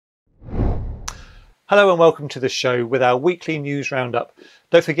Hello and welcome to the show with our weekly news roundup.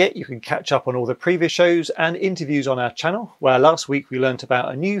 Don't forget you can catch up on all the previous shows and interviews on our channel, where last week we learnt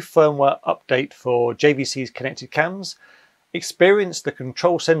about a new firmware update for JVC's connected cams, experienced the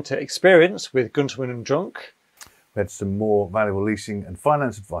control centre experience with Gunterman and Drunk. We had some more valuable leasing and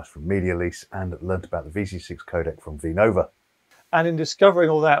finance advice from MediaLease and learnt about the VC6 codec from vNova. And in discovering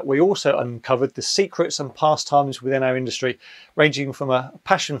all that, we also uncovered the secrets and pastimes within our industry, ranging from a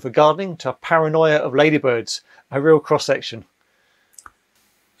passion for gardening to a paranoia of ladybirds, a real cross-section.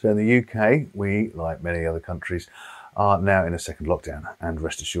 So in the UK, we, like many other countries, are now in a second lockdown, and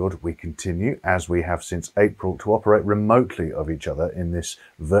rest assured we continue, as we have since April, to operate remotely of each other in this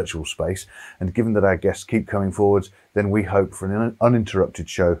virtual space. And given that our guests keep coming forwards, then we hope for an uninterrupted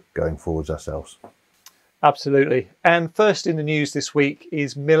show going forwards ourselves. Absolutely. And first in the news this week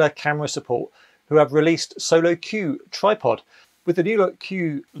is Miller Camera Support, who have released Solo Q tripod with the new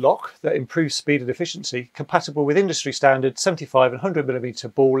Q lock that improves speed and efficiency, compatible with industry standard 75 and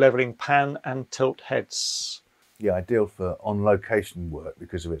 100mm ball leveling pan and tilt heads. Yeah, ideal for on-location work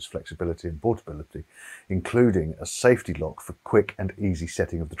because of its flexibility and portability, including a safety lock for quick and easy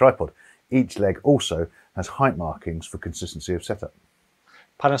setting of the tripod. Each leg also has height markings for consistency of setup.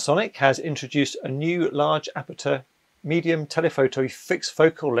 Panasonic has introduced a new large aperture medium telephoto fixed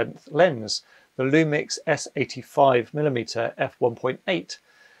focal length lens, the Lumix S-85mm F1.8.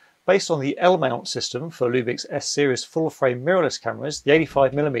 Based on the L-mount system for Lumix S-series full-frame mirrorless cameras, the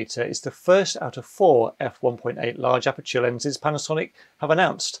 85mm is the first out of 4 f1.8 large aperture lenses Panasonic have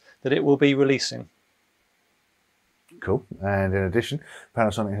announced that it will be releasing. Cool. And in addition,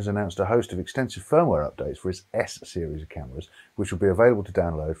 Panasonic has announced a host of extensive firmware updates for its S-series of cameras, which will be available to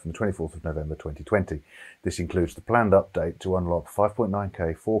download from the 24th of November 2020. This includes the planned update to unlock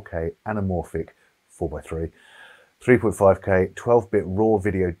 5.9K 4K anamorphic 4x3, 3.5K 12-bit raw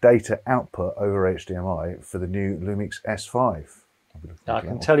video data output over HDMI for the new Lumix S5. I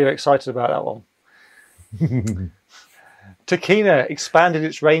can tell you're excited about that one. Tokina expanded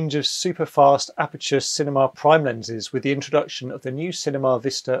its range of super-fast aperture cinema prime lenses with the introduction of the new Cinema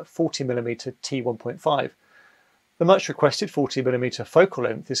Vista 40mm t1.5. The much requested 40mm focal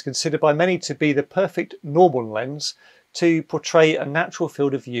length is considered by many to be the perfect normal lens to portray a natural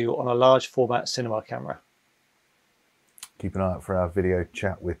field of view on a large format cinema camera. Keep an eye out for our video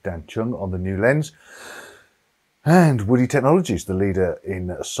chat with Dan Chung on the new lens. And Woody Technologies, the leader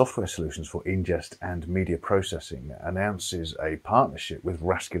in software solutions for ingest and media processing, announces a partnership with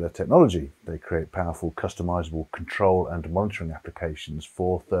Rascular technology. They create powerful, customizable control and monitoring applications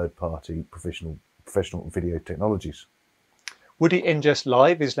for third-party professional video technologies. Woody Ingest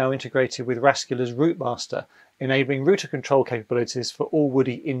Live is now integrated with Rascular's RouteMaster, enabling router control capabilities for all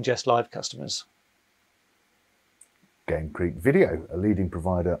Woody Ingest Live customers. Game Creek Video, a leading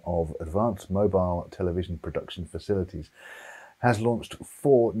provider of advanced mobile television production facilities, has launched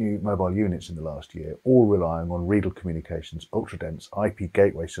 4 new mobile units in the last year, all relying on Riedel Communications' ultra-dense IP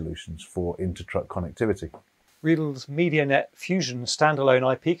gateway solutions for inter-truck connectivity. Riedel's MediaNet Fusion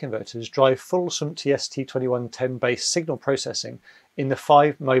standalone IP converters drive full SUMPT ST2110 based signal processing in the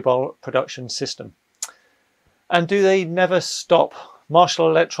 5 mobile production system. And do they never stop? Marshall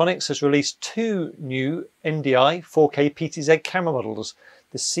Electronics has released 2 new NDI 4K PTZ camera models,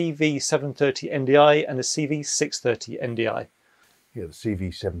 the CV730 NDI and the CV630 NDI. Yeah, the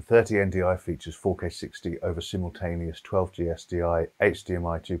CV730 NDI features 4K 60 over simultaneous 12G SDI,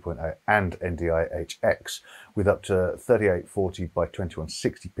 HDMI 2.0 and NDI HX with up to 3840 by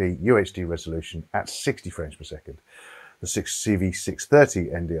 2160p UHD resolution at 60 frames per second. The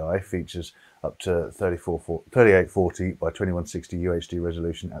CV630 NDI features up to 3840 by 2160 UHD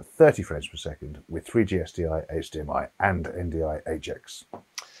resolution at 30 frames per second with 3G SDI, HDMI and NDI HX.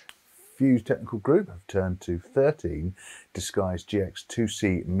 Fuse Technical Group have turned to 13 disguised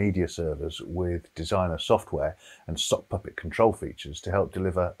GX2C media servers with designer software and sock puppet control features to help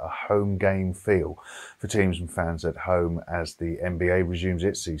deliver a home game feel for teams and fans at home as the NBA resumes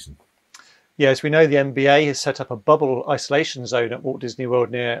its season. Yeah, as we know, the NBA has set up a bubble isolation zone at Walt Disney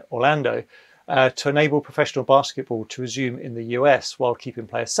World near Orlando to enable professional basketball to resume in the US while keeping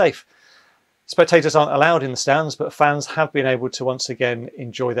players safe. Spectators aren't allowed in the stands, but fans have been able to once again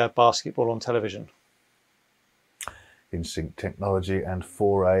enjoy their basketball on television. InSync Technology and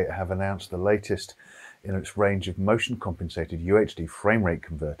For-A have announced the latest in its range of motion-compensated UHD frame rate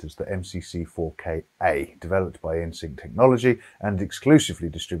converters, the MCC4k A, developed by InSync Technology and exclusively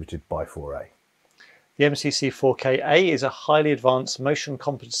distributed by For-A. The MCC4k A is a highly advanced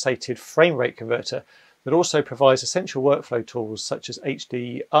motion-compensated frame rate converter that also provides essential workflow tools such as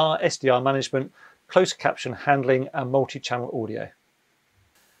HDR, SDR management, closed caption handling and multi-channel audio.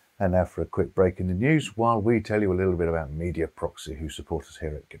 And now for a quick break in the news while we tell you a little bit about MediaProxy, who support us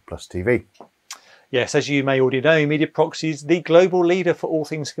here at KitPlus TV. Yes, as you may already know, MediaProxy is the global leader for all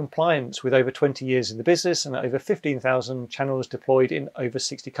things compliance, with over 20 years in the business and over 15,000 channels deployed in over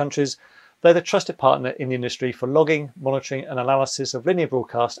 60 countries. They're the trusted partner in the industry for logging, monitoring and analysis of linear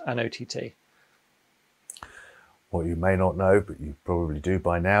broadcast and OTT. What you may not know, but you probably do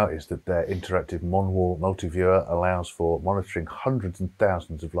by now, is that their interactive Monwall multi-viewer allows for monitoring hundreds and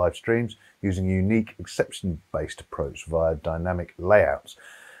thousands of live streams using a unique exception-based approach via dynamic layouts,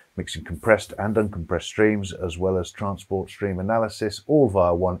 mixing compressed and uncompressed streams as well as transport stream analysis, all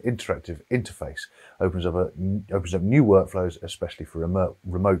via one interactive interface. Opens up new workflows, especially for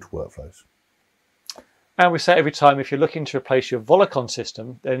remote workflows. And we say every time, if you're looking to replace your Volacon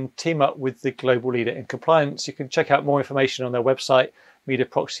system, then team up with the global leader in compliance. You can check out more information on their website,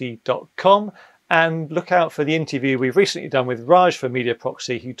 MediaProxy.com, and look out for the interview we've recently done with Raj from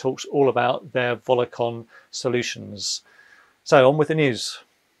MediaProxy, who talks all about their Volacon solutions. So on with the news.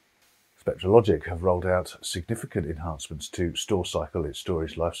 Spectra Logic have rolled out significant enhancements to StorCycle, its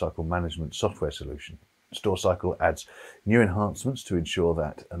storage lifecycle management software solution. StorCycle adds new enhancements to ensure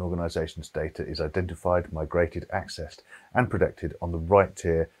that an organisation's data is identified, migrated, accessed and protected on the right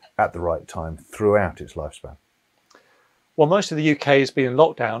tier at the right time throughout its lifespan. While most of the UK has been in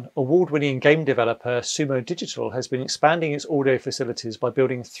lockdown, award-winning game developer Sumo Digital has been expanding its audio facilities by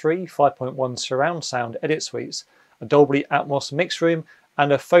building 3 5.1 surround sound edit suites, a Dolby Atmos mix room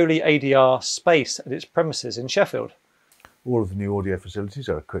and a Foley ADR space at its premises in Sheffield. All of the new audio facilities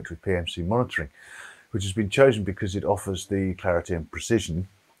are equipped with PMC monitoring, which has been chosen because it offers the clarity and precision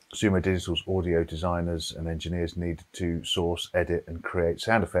Sumo Digital's audio designers and engineers need to source, edit and create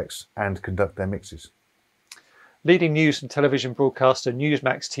sound effects and conduct their mixes. Leading news and television broadcaster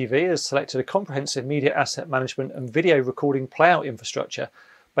Newsmax TV has selected a comprehensive media asset management and video recording playout infrastructure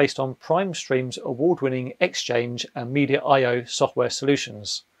based on PrimeStream's award-winning XChange and Media I/O software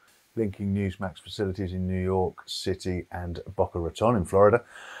solutions. Linking Newsmax facilities in New York City and Boca Raton in Florida,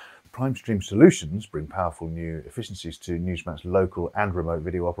 PrimeStream solutions bring powerful new efficiencies to Newsmax local and remote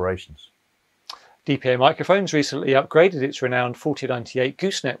video operations. DPA Microphones recently upgraded its renowned 4098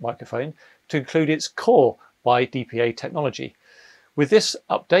 Gooseneck microphone to include its Core by DPA technology. With this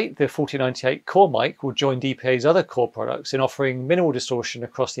update, the 4098 Core mic will join DPA's other Core products in offering minimal distortion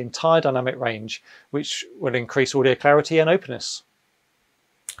across the entire dynamic range, which will increase audio clarity and openness.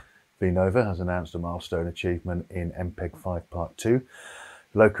 Vnova has announced a milestone achievement in MPEG-5 Part 2.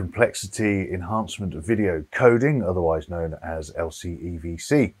 Low complexity enhancement video coding, otherwise known as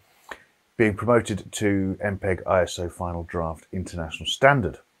LCEVC, being promoted to MPEG ISO Final Draft International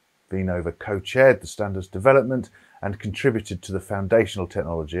Standard. Vnova co-chaired the standard's development and contributed to the foundational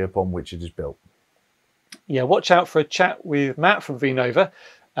technology upon which it is built. Yeah, watch out for a chat with Matt from Vnova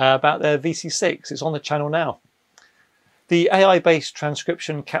about their VC6. It's on the channel now. The AI-based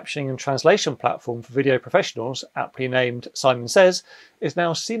transcription, captioning and translation platform for video professionals, aptly named Simon Says, is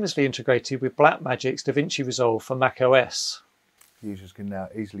now seamlessly integrated with Blackmagic's DaVinci Resolve for macOS. Users can now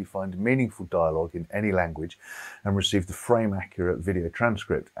easily find meaningful dialogue in any language and receive the frame-accurate video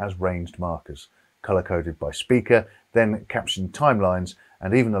transcript as ranged markers, colour-coded by speaker, then caption timelines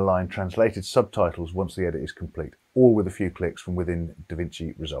and even align translated subtitles once the edit is complete, all with a few clicks from within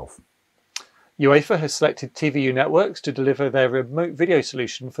DaVinci Resolve. UEFA has selected TVU Networks to deliver their remote video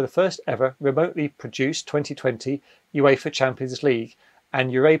solution for the first ever remotely produced 2020 UEFA Champions League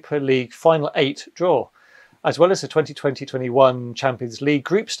and Europa League Final 8 draw, as well as the 2020-21 Champions League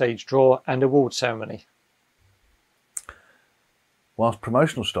group stage draw and award ceremony. Whilst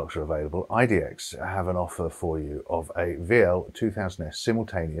promotional stocks are available, IDX have an offer for you of a VL2000S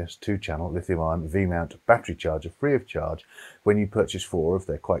simultaneous 2-channel lithium-ion V-mount battery charger free of charge when you purchase 4 of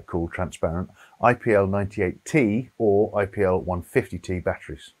their quite cool transparent IPL98T or IPL150T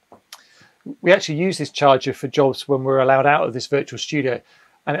batteries. We actually use this charger for jobs when we're allowed out of this virtual studio,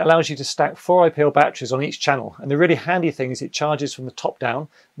 and it allows you to stack 4 IPL batteries on each channel. And the really handy thing is it charges from the top down,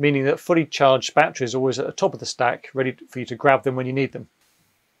 meaning that fully charged batteries are always at the top of the stack, ready for you to grab them when you need them.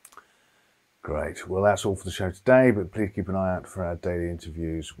 Great. Well, that's all for the show today, but please keep an eye out for our daily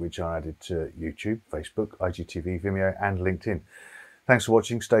interviews, which are added to YouTube, Facebook, IGTV, Vimeo, and LinkedIn. Thanks for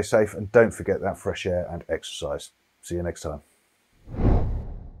watching, stay safe, and don't forget that fresh air and exercise. See you next time.